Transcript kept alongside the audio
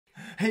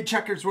Hey,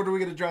 Checkers, what are we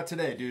going to draw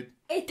today, dude?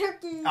 A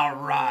turkey. All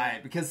right,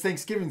 because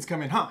Thanksgiving's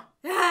coming, huh?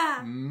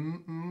 Yeah.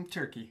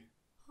 Turkey.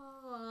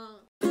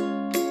 All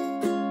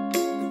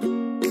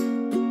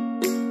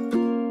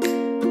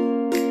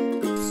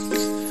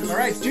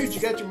right, dude,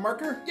 you got your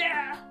marker?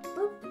 Yeah.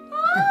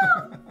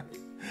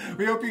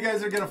 We hope you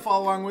guys are going to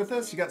follow along with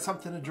us. You got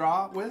something to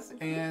draw with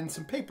and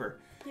some paper.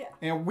 Yeah.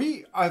 And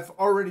I've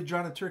already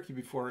drawn a turkey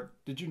before.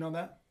 Did you know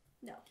that?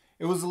 No.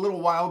 It was a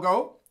little while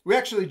ago. We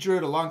actually drew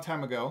it a long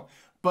time ago,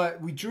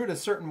 but we drew it a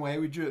certain way.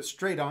 We drew it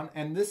straight on,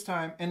 and this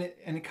time, and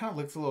it kind of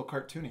looks a little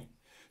cartoony.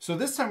 So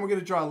this time we're going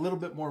to draw a little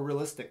bit more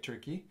realistic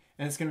turkey,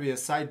 and it's going to be a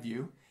side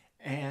view,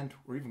 and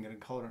we're even going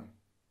to color him.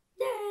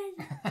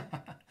 Yay.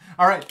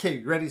 All right, okay,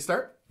 you ready to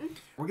start?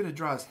 We're going to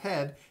draw his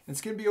head, and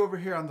it's going to be over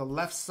here on the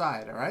left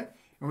side, all right?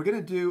 And we're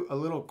going to do a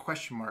little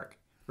question mark,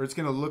 or it's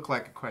going to look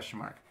like a question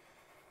mark.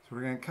 So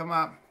we're going to come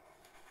up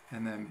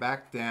and then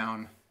back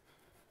down.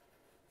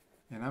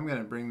 And I'm going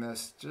to bring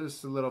this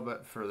just a little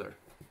bit further,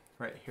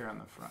 right here on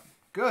the front.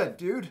 Good,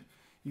 dude.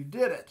 You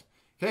did it.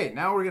 Okay,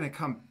 now we're going to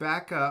come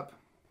back up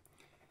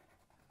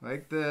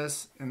like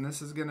this. And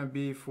this is going to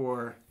be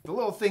for the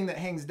little thing that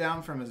hangs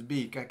down from his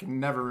beak. I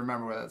can never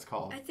remember what that's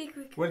called. I think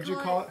we could What did you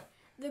call it?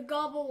 The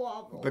gobble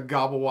wobble. The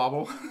gobble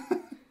wobble.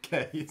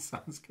 Okay,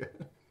 sounds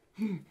good.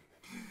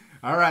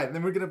 All right,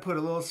 then we're going to put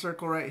a little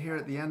circle right here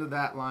at the end of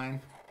that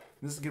line.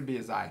 This is going to be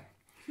his eye.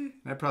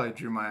 I probably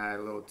drew my eye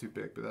a little too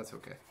big, but that's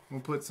okay.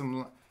 We'll put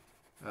some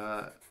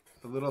a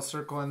little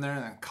circle in there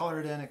and then color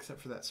it in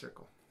except for that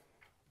circle.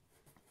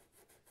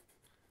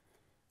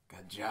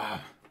 Good job.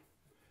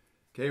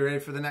 Okay, ready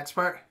for the next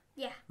part?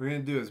 Yeah. We're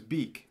going to do his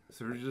beak.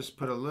 So we're just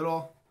put a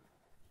little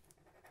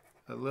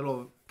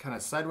kind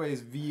of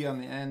sideways V on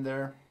the end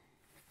there.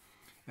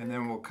 And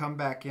then we'll come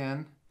back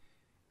in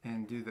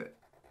and do the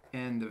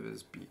end of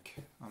his beak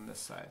on this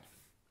side.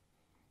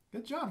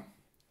 Good job.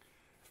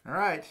 All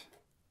right.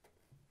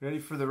 Ready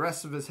for the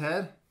rest of his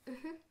head?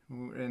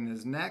 Mm-hmm. And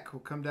his neck will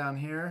come down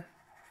here.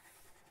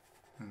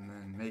 And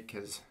then make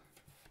his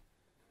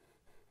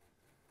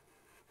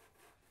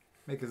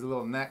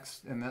little neck,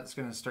 and that's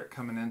going to start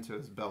coming into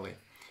his belly.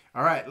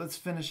 All right, let's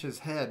finish his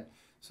head.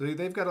 So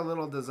they've got a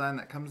little design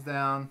that comes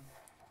down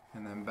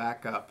and then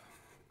back up.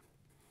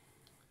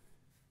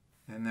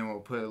 And then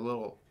we'll put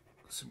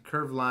some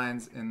curved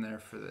lines in there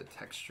for the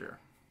texture.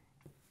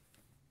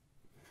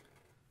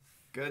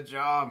 Good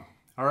job.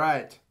 All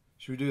right.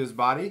 Should we do his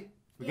body?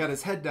 We got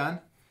his head done.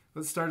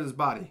 Let's start his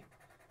body.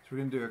 So we're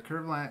going to do a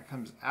curved line that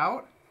comes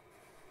out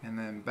and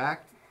then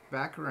back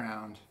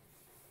around.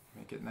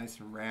 Make it nice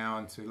and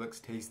round so he looks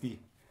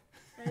tasty.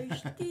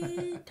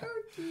 Tasty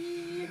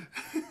turkey.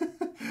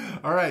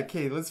 All right,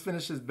 okay, let's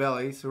finish his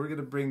belly. So we're going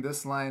to bring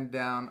this line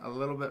down a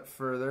little bit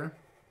further.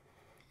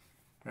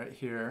 Right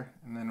here.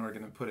 And then we're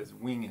going to put his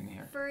wing in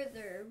here.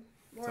 Further.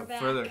 More so back.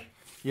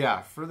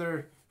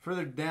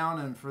 further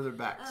down and further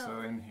back. Oh. So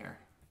in here.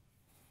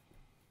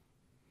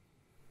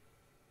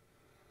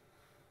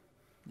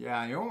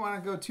 Yeah, you don't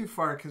want to go too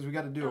far because we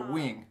got to do a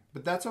wing,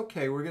 but that's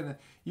okay.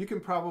 You can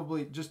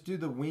probably just do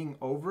the wing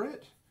over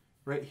it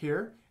right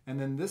here, and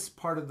then this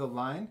part of the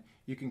line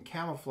you can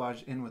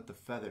camouflage in with the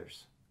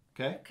feathers.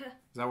 Okay? Okay.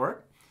 Does that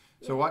work?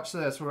 Yeah. So watch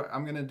this.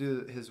 I'm going to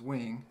do his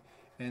wing,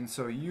 and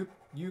so you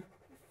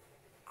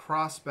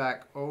cross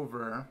back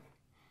over.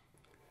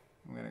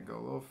 I'm going to go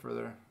a little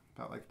further,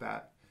 about like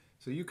that.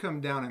 So you come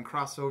down and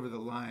cross over the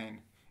line,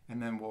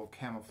 and then we'll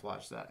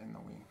camouflage that in the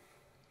wing.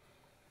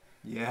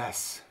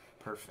 Yes.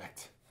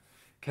 Perfect.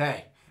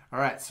 Okay. All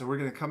right. So we're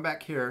going to come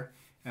back here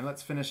and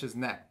let's finish his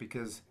neck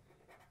because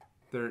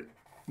their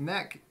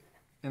neck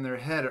and their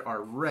head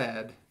are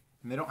red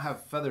and they don't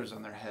have feathers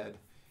on their head.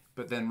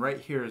 But then right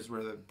here is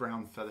where the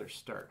brown feathers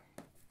start.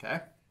 Okay?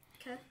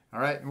 Okay.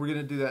 All right. And we're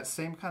going to do that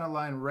same kind of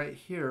line right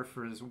here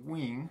for his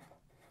wing.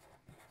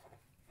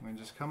 We're going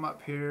to just come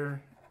up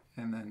here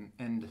and then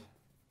end.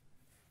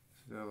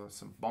 So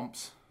some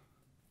bumps.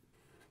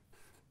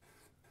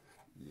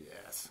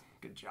 Yes.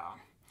 Good job.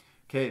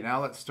 Okay,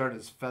 now let's start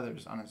his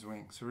feathers on his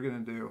wing. So we're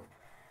going to do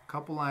a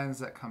couple lines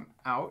that come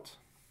out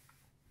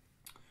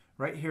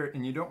right here,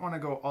 and you don't want to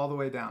go all the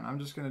way down. I'm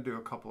just going to do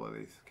a couple of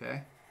these,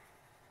 okay?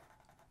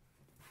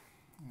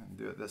 I'm going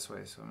to do it this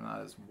way so I'm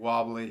not as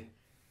wobbly.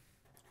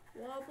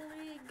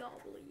 Wobbly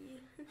gobbly.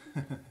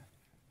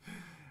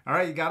 All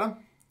right, you got them?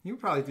 You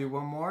can probably do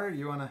one more.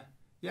 You want to,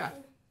 yeah.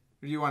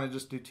 Or you want to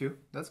just do two?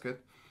 That's good.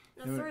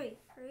 No, three,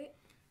 right?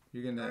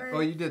 You're going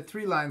to, you did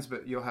 3 lines,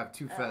 but you'll have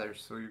 2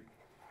 feathers, so you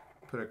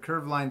put a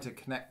curved line to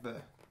connect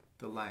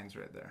the lines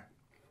right there.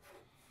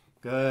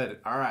 Good.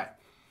 All right.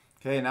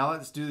 Okay, now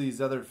let's do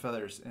these other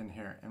feathers in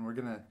here. And we're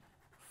going to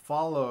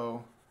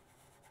follow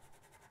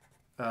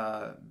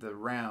the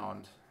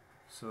round.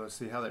 So let's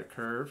see how they're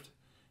curved.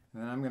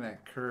 And then I'm going to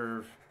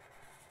curve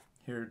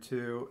here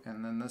too.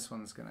 And then this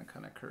one's going to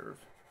kind of curve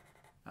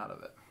out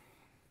of it.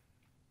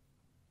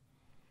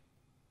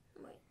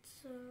 Wait,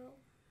 so...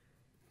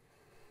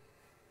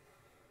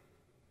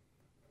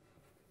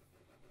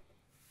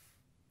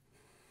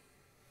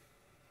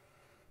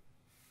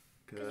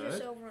 Good.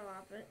 Just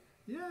overlap it.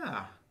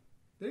 Yeah.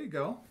 There you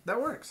go. That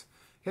works.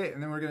 Okay,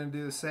 and then we're going to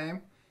do the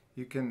same.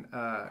 You can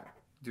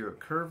do a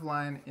curved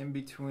line in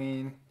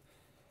between.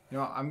 You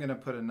know, I'm going to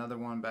put another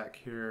one back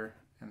here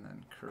and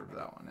then curve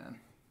that one in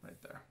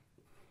right there.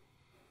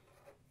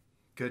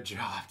 Good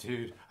job,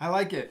 dude. I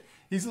like it.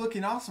 He's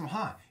looking awesome,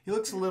 huh? He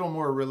looks a little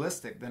more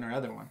realistic than our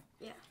other one.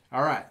 Yeah.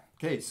 All right.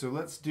 Okay, so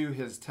let's do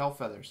his tail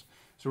feathers.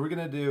 So we're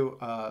going to do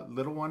a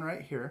little one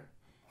right here.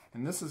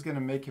 And this is going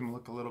to make him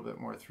look a little bit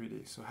more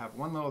 3D. So have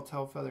one little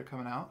tail feather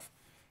coming out.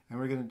 And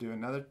we're going to do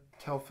another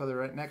tail feather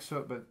right next to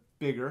it, but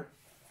bigger.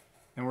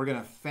 And we're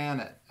going to fan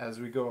it as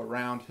we go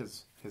around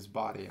his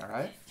body, all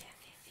right?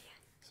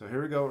 So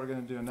here we go. We're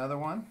going to do another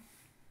one.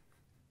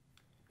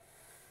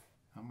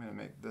 I'm going to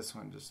make this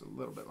one just a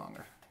little bit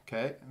longer.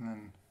 Okay, and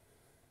then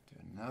do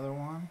another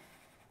one.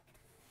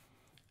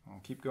 We'll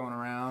keep going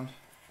around.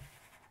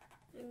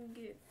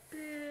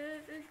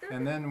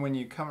 And then when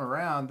you come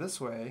around this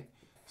way,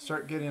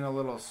 start getting a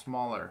little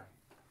smaller.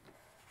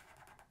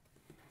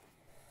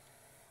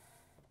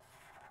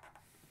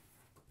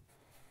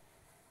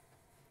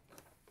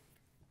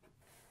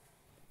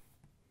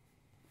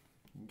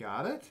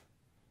 Got it?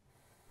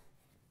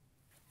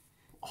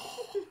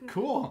 Oh,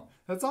 cool.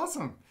 That's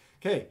awesome.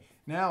 Okay,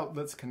 now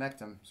let's connect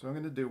them. So I'm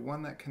going to do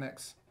one that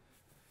connects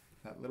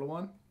that little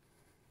one.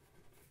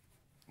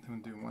 I'm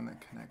going to do one that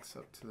connects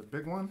up to the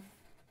big one.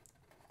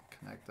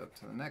 Connect up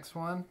to the next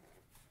one.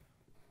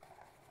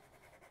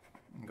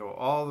 And go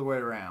all the way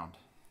around.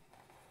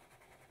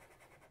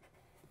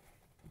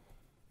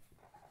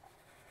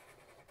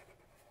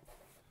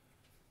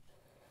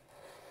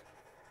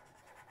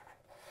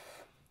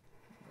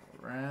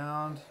 Go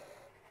around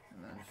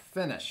and then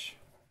finish.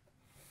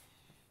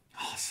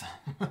 Awesome.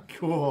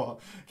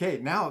 Cool. Okay,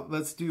 now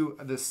let's do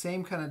the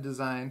same kind of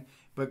design,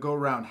 but go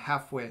around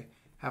halfway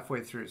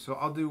through. So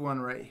I'll do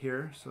one right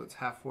here, so it's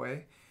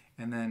halfway,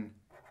 and then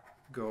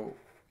go,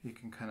 you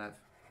can kind of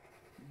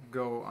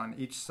go on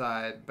each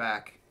side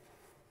back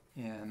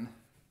in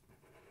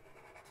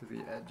to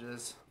the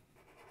edges.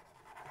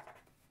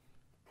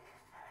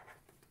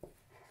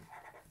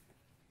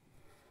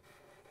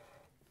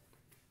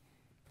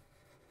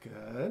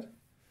 Good.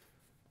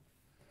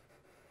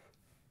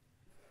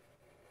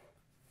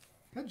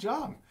 Good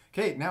job.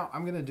 Okay, now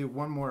I'm going to do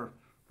one more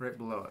right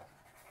below it.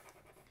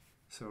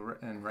 So,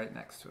 and right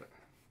next to it.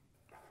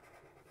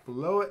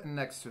 Below it and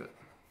next to it.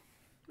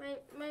 My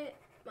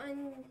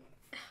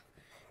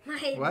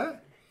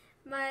What?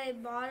 My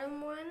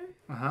bottom one.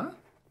 Uh-huh.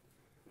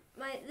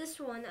 This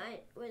one I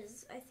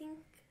think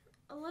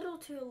a little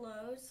too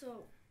low,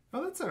 so.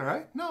 Oh, that's all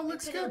right. No, it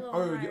looks good.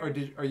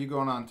 Are you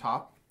going on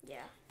top?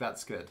 Yeah.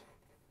 That's good.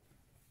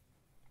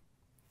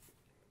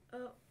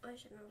 Oh, I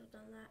shouldn't have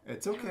done that.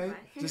 It's okay.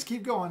 Just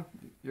keep going.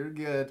 You're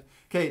good.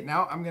 Okay,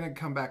 now I'm going to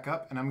come back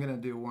up and I'm going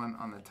to do one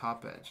on the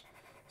top edge.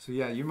 So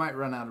yeah, you might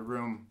run out of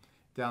room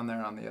down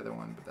there on the other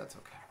one, but that's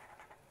okay.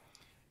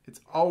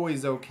 It's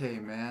always okay,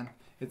 man.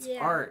 It's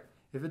art.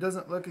 If it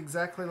doesn't look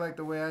exactly like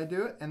the way I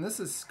do it, and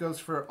this goes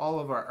for all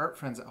of our art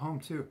friends at home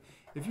too.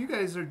 If you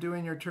guys are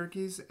doing your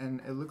turkeys and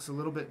it looks a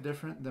little bit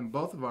different than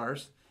both of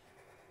ours,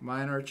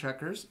 mine are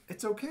checkers,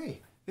 it's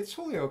okay. It's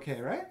totally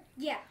okay, right?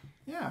 Yeah.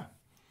 Yeah.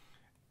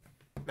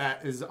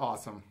 That is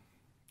awesome.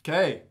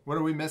 Okay, what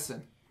are we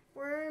missing?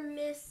 We're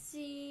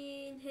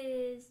missing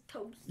his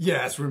toes.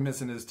 Yes, we're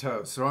missing his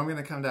toes. So I'm going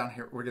to come down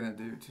here. We're going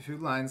to do 2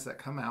 lines that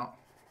come out.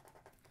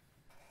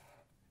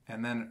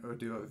 And then we'll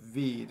do a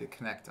V to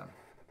connect them.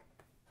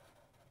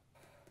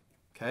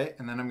 Okay,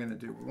 and then I'm going to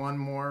do one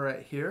more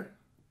right here.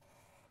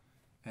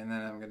 And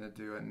then I'm going to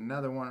do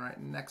another one right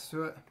next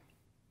to it.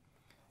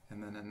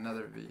 And then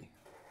another V.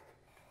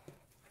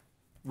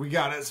 We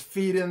got his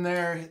feet in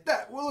there.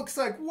 That looks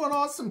like one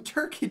awesome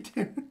turkey,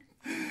 dude.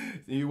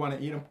 You want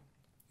to eat him?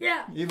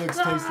 Yeah. He looks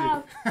tasty.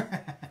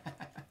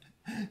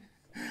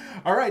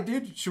 All right,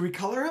 dude. Should we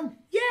color him?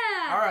 Yeah.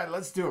 All right,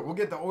 let's do it. We'll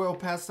get the oil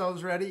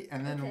pastels ready,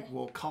 and then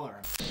we'll color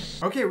him.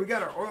 Okay, we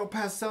got our oil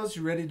pastels.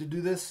 You ready to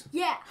do this?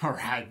 Yeah. All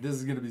right, this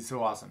is going to be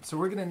so awesome. So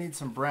we're going to need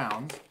some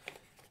browns.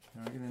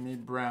 And we're going to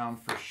need brown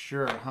for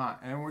sure, huh?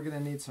 And we're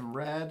going to need some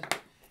red,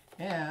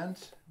 and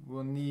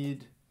we'll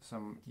need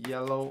some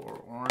yellow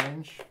or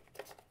orange.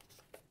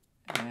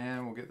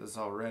 And we'll get this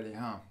all ready,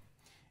 huh?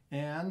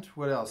 And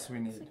what else we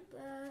need?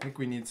 I think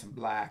we need some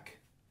black.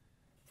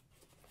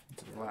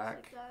 Some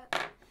black.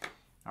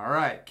 All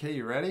right, okay,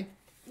 you ready?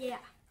 Yeah.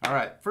 All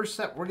right, first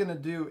step we're gonna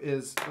do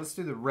is, let's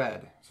do the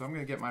red. So I'm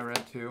gonna get my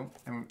red too.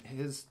 And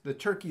the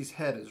turkey's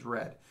head is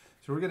red.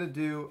 So we're gonna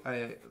do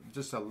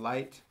just a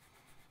lightly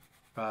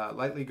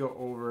go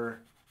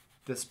over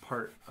this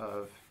part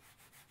of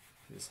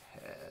his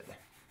head.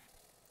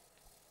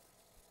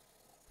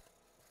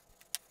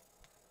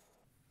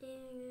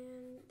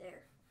 And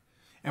there.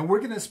 And we're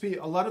going to speed,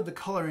 a lot of the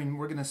coloring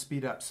we're going to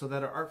speed up so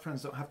that our art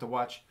friends don't have to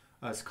watch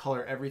us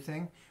color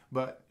everything.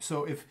 But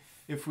so if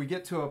we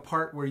get to a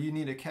part where you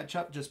need to catch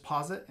up, just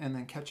pause it and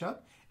then catch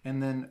up,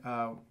 and then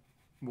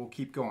we'll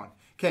keep going.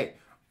 Okay,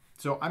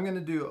 so I'm going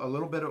to do a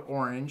little bit of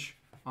orange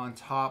on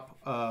top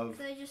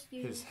of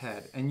his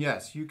head. And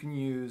yes, you can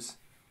use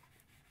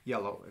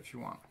yellow if you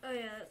want. Oh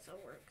yeah, that still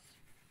works.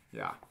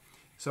 Yeah.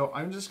 So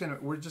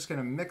we're just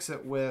gonna mix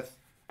it with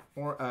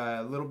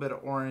a little bit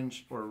of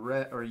orange or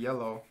red or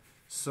yellow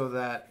so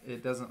that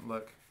it doesn't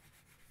look,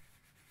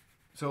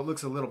 so it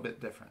looks a little bit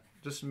different.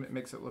 Just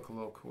makes it look a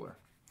little cooler.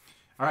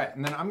 All right,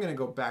 and then I'm gonna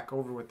go back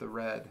over with the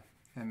red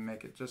and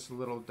make it just a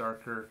little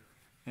darker,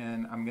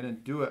 and I'm gonna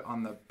do it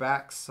on the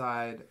back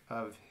side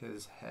of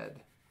his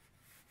head,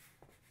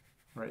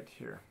 right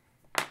here.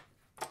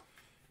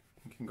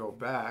 You can go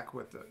back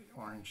with the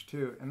orange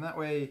too, and that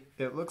way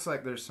it looks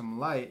like there's some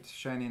light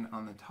shining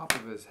on the top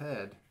of his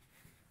head.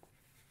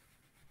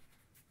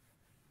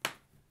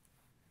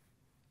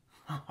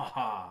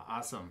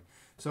 Awesome.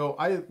 So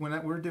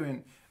when we're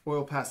doing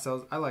oil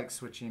pastels, I like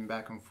switching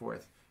back and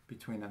forth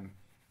between them,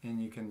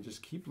 and you can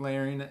just keep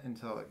layering it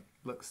until it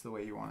looks the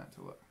way you want it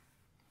to look.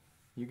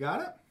 You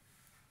got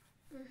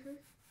it? Mm-hmm.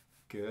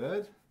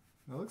 Good.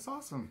 That looks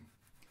awesome.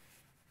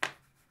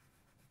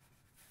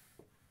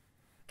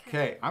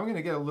 Okay, I'm going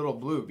to get a little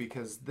blue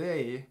because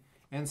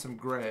and some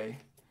gray.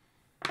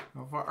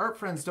 Now, if our art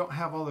friends don't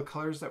have all the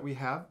colors that we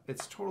have,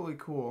 it's totally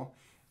cool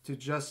to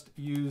just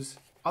use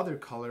other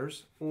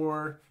colors,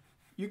 or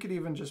you could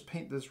even just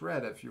paint this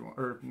red if you want,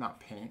 or not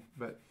paint,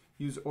 but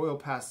use oil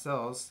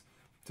pastels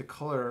to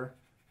color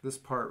this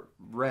part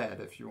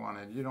red if you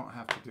wanted. You don't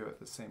have to do it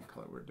the same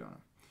color we're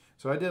doing.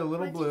 So I did a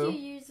little blue. What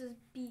did you use as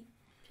beak?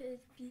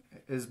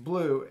 Is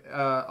blue.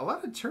 A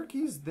lot of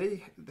turkeys,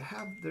 they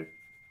have their,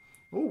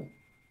 oh.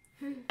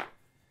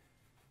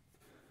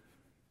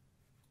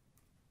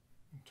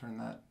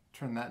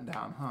 Turn that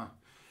down, huh?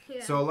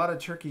 Yeah. So a lot of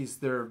turkeys,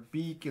 their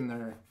beak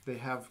and they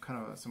have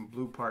kind of some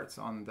blue parts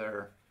on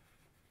their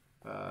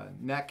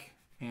neck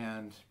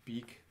and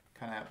beak.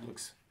 Kind of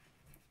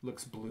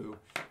looks blue,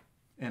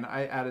 and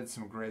I added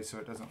some gray so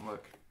it doesn't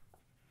look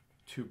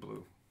too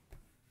blue.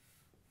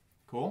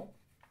 Cool.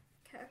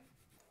 Okay.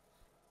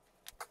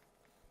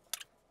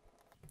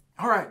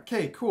 All right.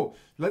 Okay. Cool.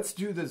 Let's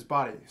do this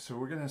body. So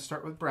we're gonna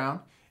start with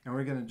brown, and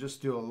we're gonna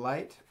just do a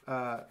light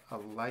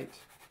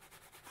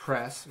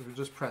press. We'll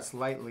just press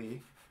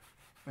lightly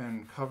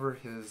and cover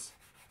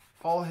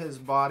all his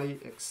body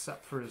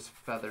except for his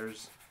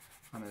feathers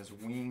on his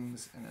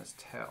wings and his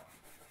tail.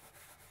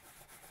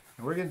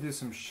 And we're going to do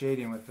some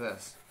shading with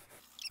this.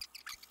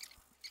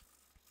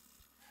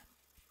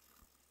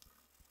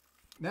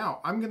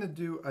 Now I'm going to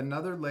do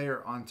another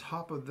layer on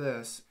top of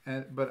this,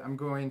 but I'm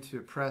going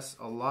to press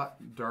a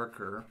lot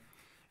darker,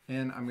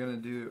 and I'm going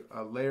to do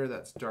a layer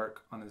that's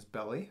dark on his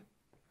belly,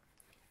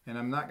 and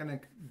I'm not going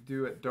to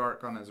do it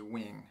dark on his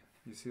wing.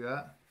 You see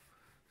that?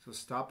 So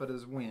stop at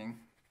his wing.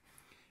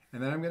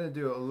 And then I'm going to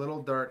do a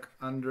little dark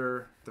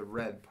under the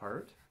red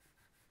part.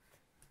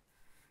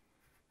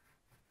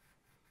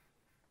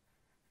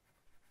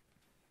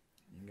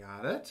 You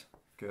got it?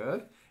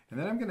 Good. And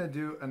then I'm going to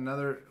do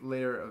another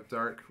layer of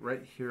dark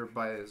right here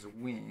by his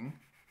wing.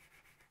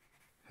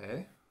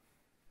 Okay.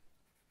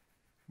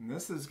 And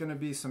this is going to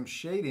be some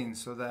shading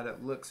so that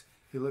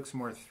he looks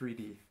more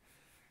 3D.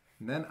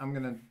 And then I'm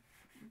going to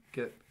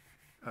get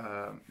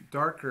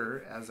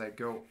darker as I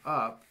go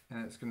up,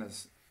 and it's going to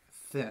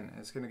thin.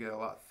 It's going to get a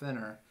lot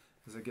thinner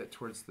as I get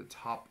towards the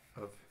top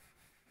of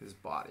his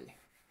body.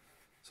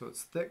 So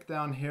it's thick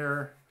down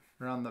here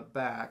around the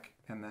back,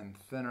 and then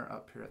thinner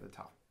up here at the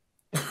top.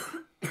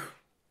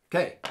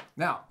 Okay,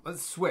 now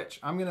let's switch.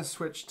 I'm going to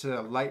switch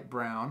to light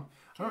brown.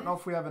 I don't know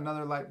if we have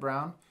another light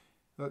brown.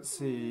 Let's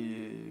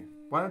see.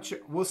 Why don't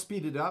we'll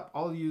speed it up.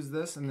 I'll use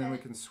this, and then we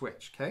can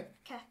switch, okay?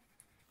 Okay.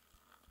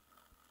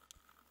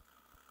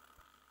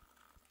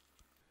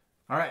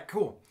 All right,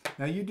 cool.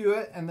 Now you do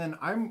it, and then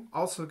I'm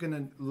also going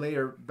to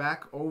layer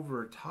back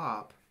over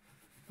top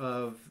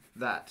of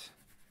that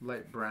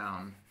light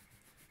brown.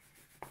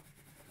 Just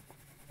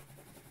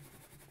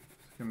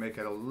going to make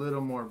it a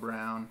little more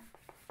brown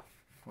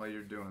while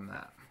you're doing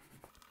that.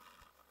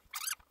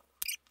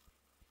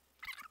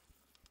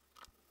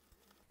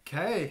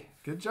 Okay,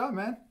 good job,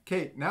 man.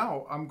 Okay,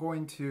 now we're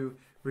going to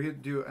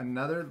do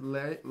another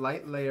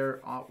light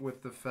layer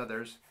with the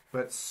feathers,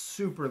 but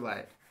super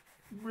light.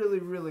 Really,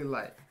 really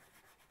light.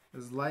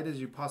 As light as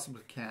you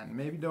possibly can.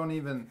 Maybe don't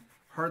even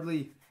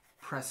hardly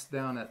press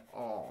down at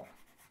all.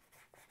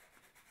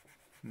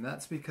 And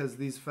that's because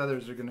these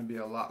feathers are going to be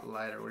a lot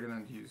lighter. We're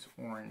going to use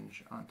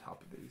orange on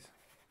top of these.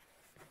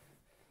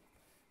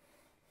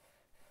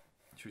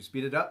 Should we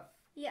speed it up?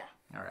 Yeah.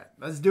 All right,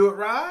 let's do it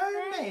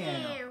right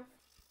now.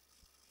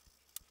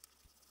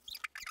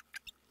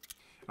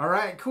 All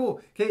right, cool.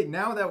 Okay,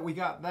 now that we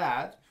got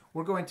that,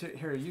 we're going to,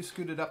 here, you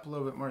scoot it up a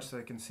little bit more so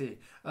I can see.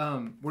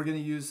 We're going to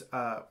use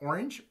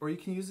orange, or you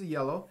can use the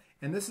yellow.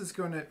 And this is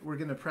we're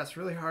going to press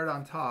really hard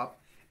on top,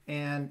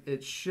 and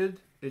it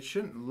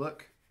shouldn't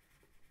look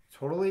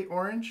totally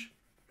orange.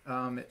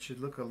 It should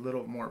look a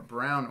little more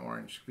brown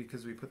orange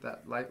because we put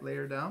that light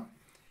layer down,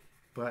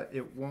 but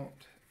it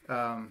won't,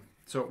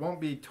 so it won't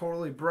be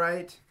totally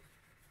bright.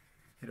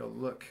 It'll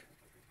look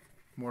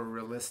more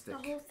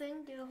realistic. The whole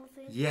thing? Do the whole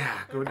thing? Yeah,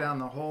 go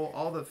down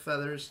all the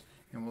feathers.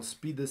 And we'll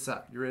speed this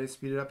up. You ready to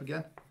speed it up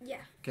again? Yeah.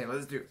 Okay,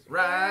 let's do it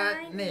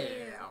right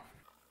now.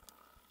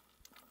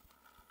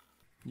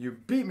 You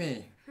beat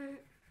me.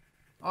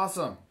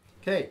 Awesome.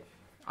 Okay,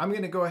 I'm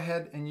going to go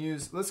ahead and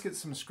let's get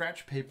some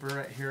scratch paper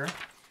right here.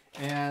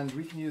 And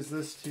we can use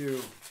this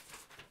to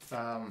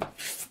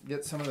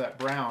get some of that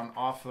brown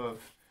off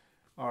of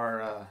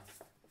our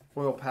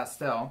oil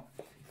pastel.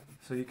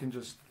 So you can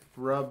just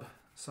rub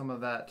some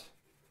of that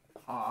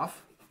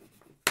off.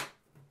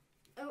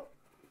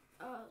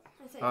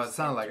 Oh, it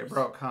sounded like it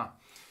broke, huh?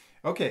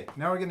 Okay,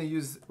 now we're gonna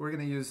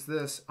use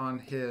this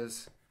on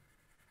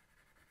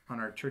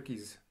our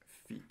turkey's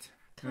feet.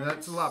 Now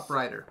that's a lot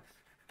brighter.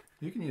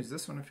 You can use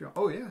this one if you want.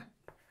 Oh yeah,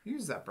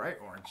 use that bright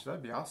orange.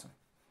 That'd be awesome.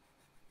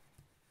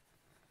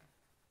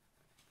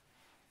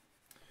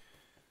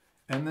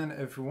 And then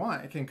if you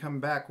want, it can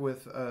come back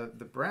with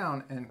the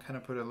brown and kind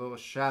of put a little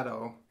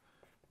shadow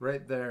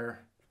right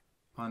there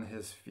on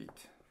his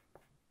feet.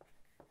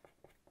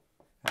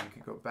 And you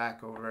can go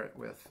back over it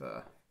with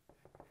the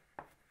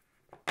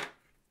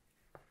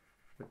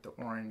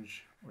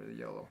orange or the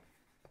yellow.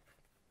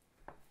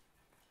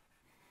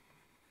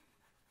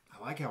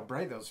 I like how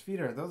bright those feet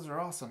are. Those are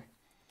awesome.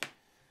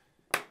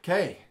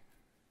 Okay.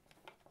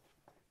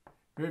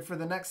 Ready for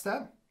the next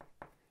step?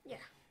 Yeah.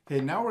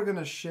 Okay, now we're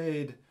gonna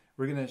shade.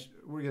 We're gonna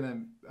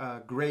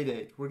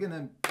gradate. We're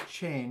gonna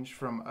change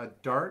from a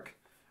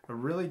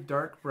really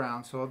dark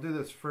brown. So I'll do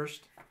this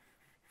first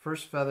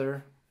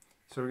feather.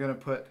 So we're gonna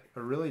put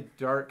a really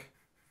dark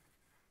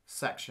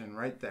section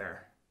right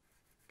there.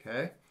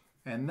 Okay,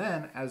 and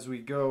then as we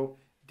go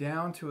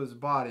down to his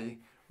body,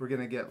 we're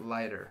gonna get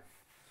lighter.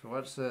 So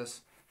watch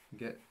this.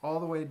 Get all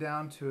the way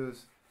down to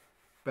his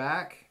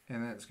back,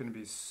 and then it's gonna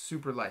be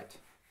super light.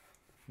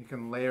 You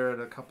can layer it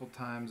a couple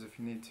times if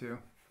you need to.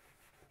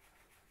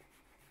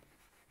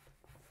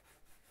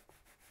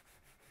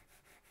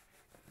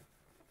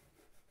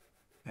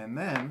 And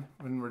then,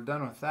 when we're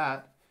done with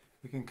that,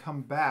 we can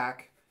come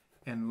back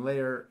and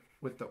layer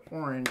with the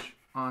orange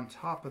on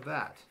top of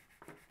that.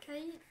 Can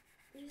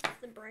I use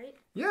the bright?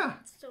 Yeah.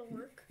 Still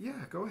work?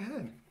 Yeah, go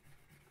ahead.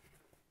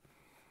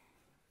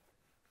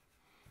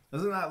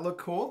 Doesn't that look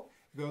cool?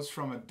 It goes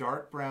from a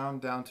dark brown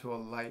down to a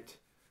light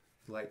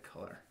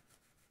color.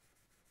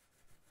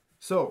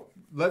 So,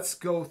 let's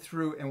go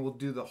through and we'll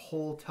do the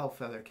whole tail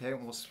feather, okay?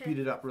 And we'll speed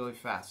it up really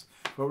fast.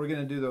 But we're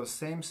going to do those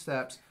same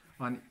steps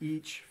on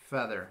each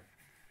feather.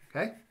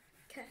 Okay?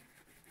 Okay.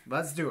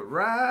 Let's do it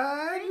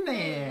right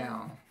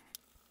now.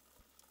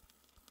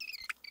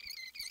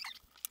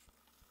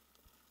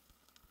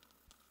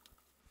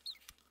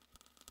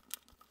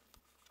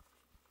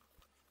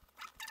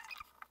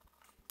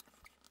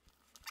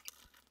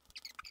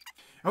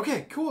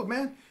 Okay, cool,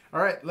 man.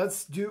 All right,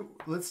 let's do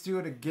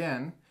it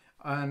again.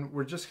 And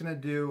we're just going to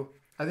do,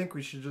 I think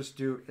we should just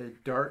do a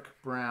dark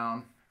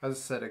brown, as I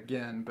said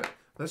again, but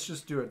let's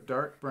just do a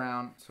dark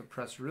brown. So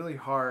press really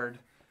hard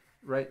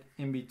right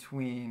in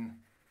between,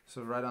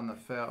 so right on the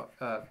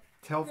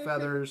tail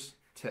feathers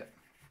tip.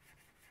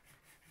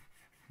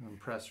 And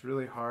press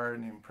really hard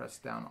and you can press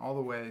down all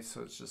the way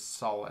so it's just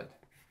solid.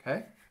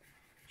 Okay?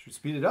 Should we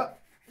speed it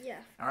up? Yeah.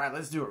 All right,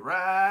 let's do it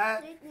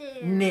right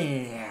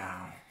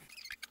now.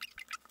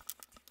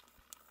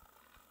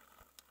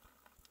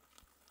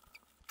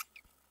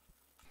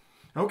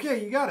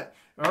 Okay, you got it.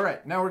 All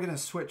right, now we're going to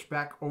switch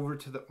back over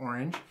to the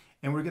orange,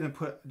 and we're going to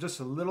put just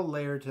a little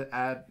layer to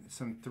add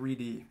some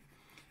 3D.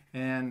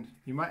 And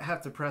you might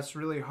have to press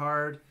really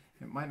hard.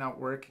 It might not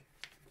work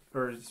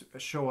or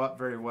show up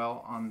very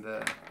well on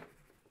the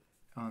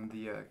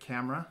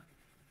camera,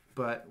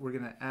 but we're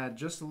going to add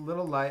just a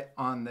little light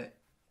on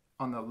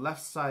the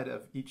left side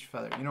of each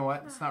feather. You know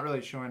what? It's not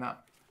really showing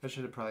up. I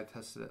should have probably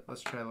tested it.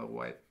 Let's try a little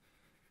white.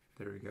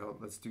 There we go.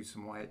 Let's do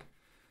some white.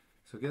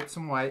 So get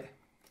some white.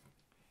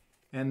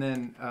 And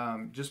then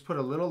just put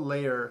a little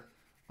layer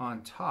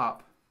on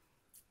top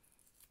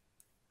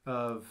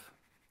of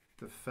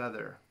the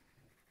feather.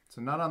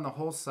 So not on the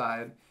whole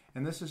side.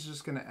 And this is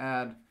just going to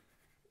add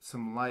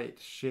some light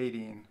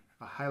shading,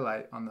 a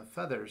highlight on the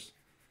feathers.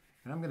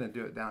 And I'm going to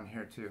do it down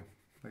here too.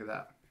 Look at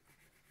that.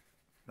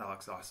 That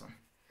looks awesome.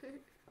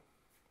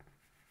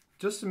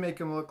 Just to make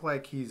him look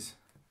like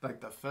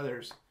the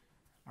feathers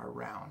are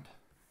round.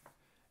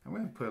 I'm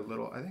going to put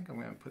I think I'm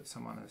going to put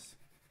some on his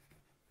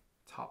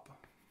top.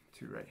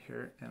 Right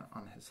here and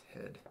on his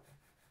head.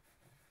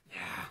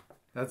 Yeah,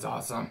 that's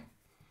awesome.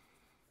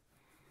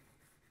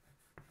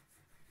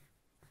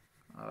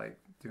 I like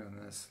doing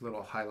this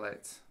little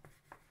highlights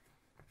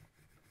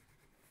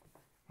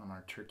on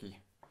our turkey.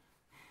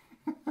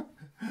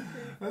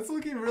 That's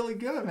looking really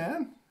good,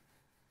 man.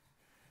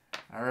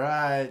 All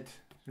right,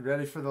 you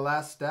ready for the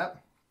last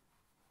step?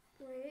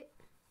 Wait.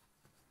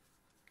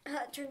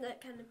 Turn that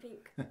kind of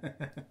pink.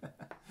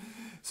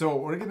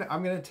 So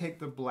I'm gonna take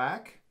the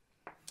black.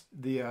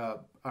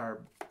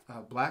 Our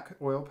black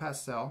oil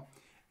pastel,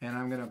 and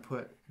I'm going to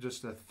put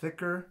just a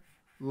thicker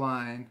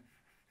line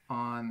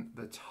on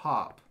the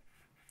top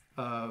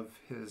of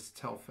his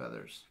tail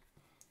feathers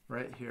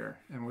right here,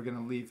 and we're going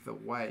to leave the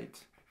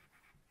white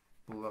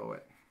below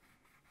it.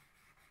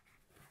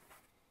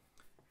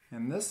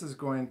 And this is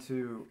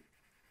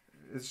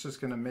it's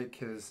just going to make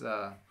his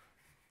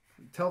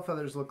tail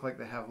feathers look like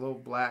they have little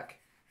black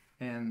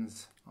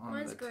ends on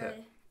Mine's the gray.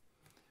 tip.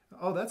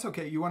 Oh, that's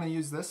okay. You want to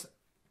use this?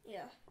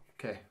 Yeah.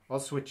 Okay, I'll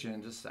switch you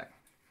in just a sec.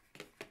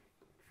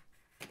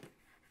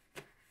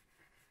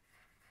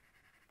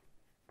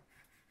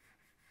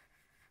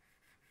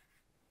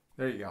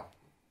 There you go.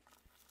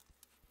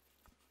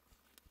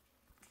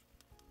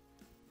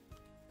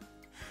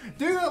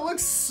 Dude, that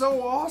looks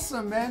so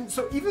awesome, man.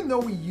 So even though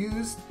we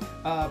used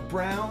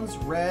browns,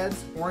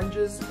 reds,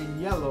 oranges,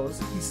 and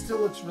yellows, he still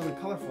looks really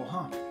colorful,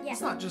 huh? Yeah.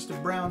 It's not just a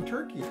brown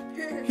turkey.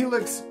 He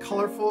looks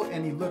colorful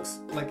and he looks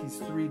like he's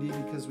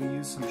 3D because we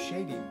used some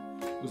shading.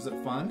 Was it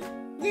fun?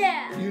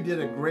 Yeah. You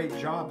did a great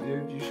job,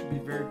 dude. You should be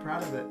very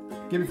proud of it.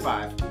 Give me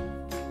 5.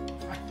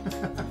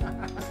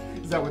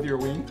 Is that with your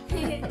wing?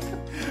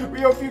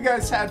 We hope you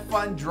guys had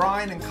fun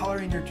drawing and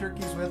coloring your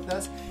turkeys with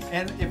us.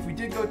 And if we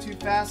did go too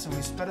fast and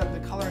we sped up the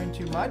coloring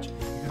too much, you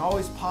can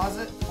always pause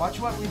it, watch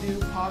what we do,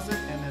 pause it,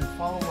 and then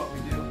follow what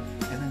we do,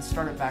 and then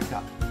start it back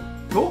up.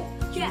 Cool?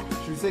 Yeah.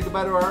 Should we say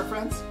goodbye to our art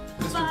friends?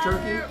 Mr.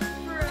 Turkey?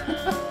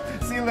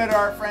 See you later,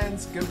 art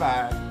friends.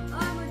 Goodbye.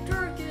 I'm a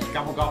turkey.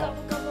 Gobble, gobble.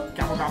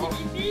 Gobble, gobble.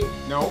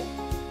 No.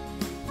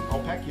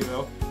 I'll peck you,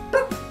 though.